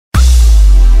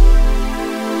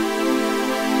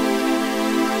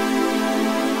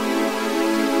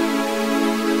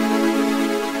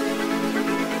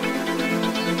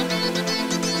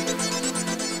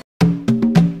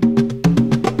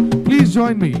Please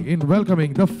join me in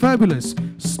welcoming the fabulous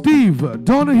Steve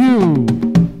Donahue.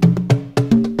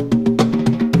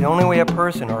 The only way a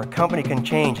person or a company can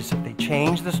change is if they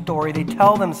change the story they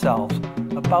tell themselves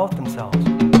about themselves.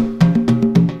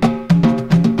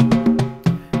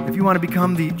 If you want to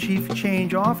become the chief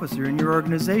change officer in your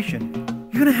organization,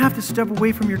 you're going to have to step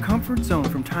away from your comfort zone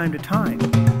from time to time.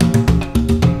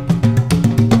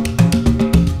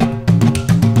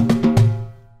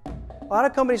 A lot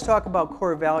of companies talk about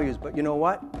core values, but you know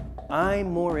what?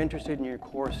 I'm more interested in your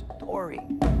core story.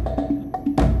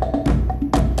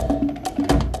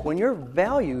 When your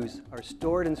values are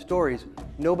stored in stories,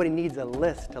 nobody needs a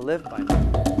list to live by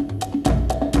them.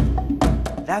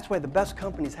 That's why the best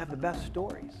companies have the best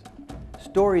stories.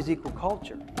 Stories equal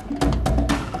culture.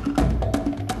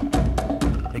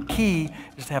 The key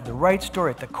is to have the right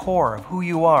story at the core of who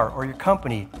you are or your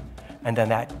company, and then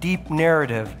that deep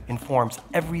narrative informs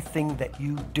everything that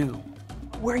you do.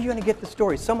 Where are you going to get the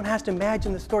story? Someone has to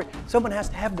imagine the story. Someone has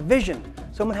to have the vision.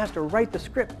 Someone has to write the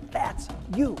script. That's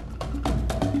you.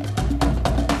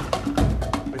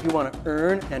 But if you want to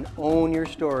earn and own your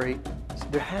story,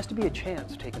 there has to be a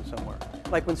chance taken somewhere.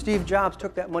 Like when Steve Jobs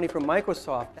took that money from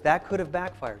Microsoft, that could have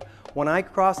backfired. When I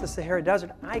crossed the Sahara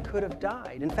Desert, I could have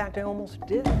died. In fact, I almost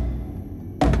did.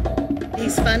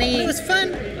 He's funny. It was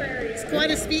fun. He's quite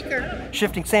a speaker.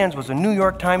 Shifting Sands was a New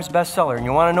York Times bestseller, and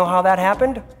you want to know how that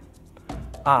happened?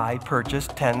 I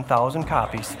purchased 10,000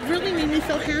 copies. It really made me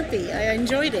feel happy. I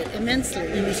enjoyed it immensely.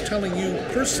 He was telling you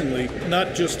personally,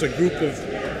 not just a group of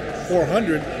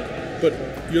 400, but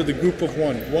you're the group of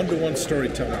one-to-one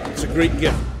storytelling. It's a great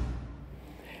gift.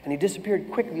 And he disappeared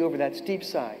quickly over that steep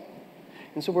side.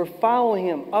 And so we're following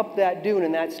him up that dune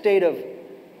in that state of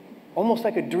almost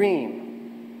like a dream.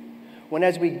 When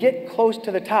as we get close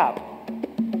to the top,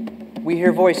 we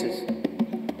hear voices.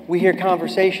 We hear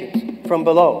conversations from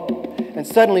below. And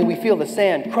suddenly we feel the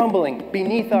sand crumbling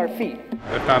beneath our feet.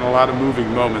 I found a lot of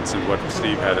moving moments in what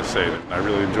Steve had to say. I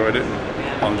really enjoyed it.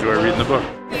 I'll enjoy reading the book.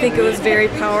 I think it was very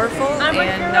powerful,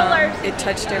 and it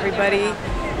touched everybody.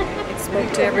 It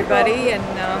spoke to everybody, and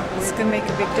it's going to make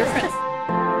a big difference.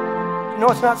 You know,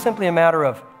 it's not simply a matter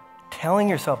of telling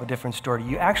yourself a different story.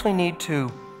 You actually need to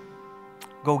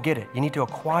go get it. You need to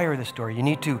acquire the story. You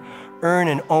need to earn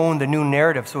and own the new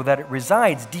narrative so that it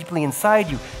resides deeply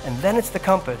inside you. And then it's the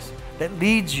compass that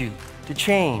leads you to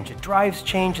change. It drives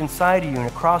change inside of you and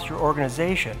across your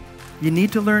organization. You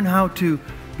need to learn how to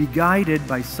be guided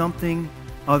by something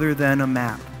other than a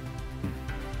map.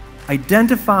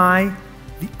 Identify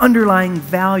the underlying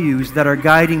values that are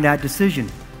guiding that decision.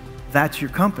 That's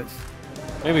your compass.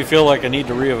 Made me feel like I need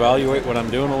to reevaluate what I'm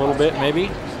doing a little bit,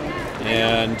 maybe,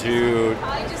 and to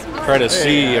try to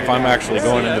see if I'm actually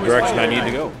going in the direction I need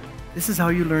to go. This is how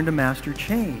you learn to master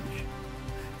change.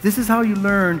 This is how you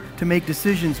learn to make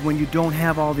decisions when you don't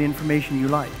have all the information you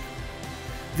like.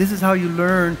 This is how you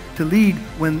learn to lead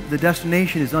when the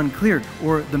destination is unclear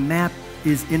or the map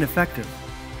is ineffective.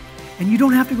 And you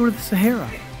don't have to go to the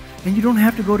Sahara, and you don't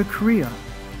have to go to Korea.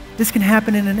 This can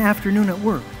happen in an afternoon at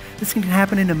work. This can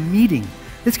happen in a meeting.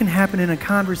 This can happen in a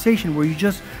conversation where you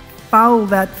just follow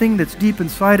that thing that's deep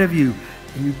inside of you,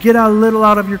 and you get a little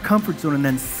out of your comfort zone, and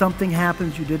then something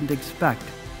happens you didn't expect.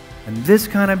 And this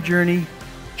kind of journey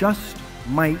just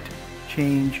might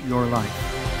change your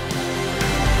life.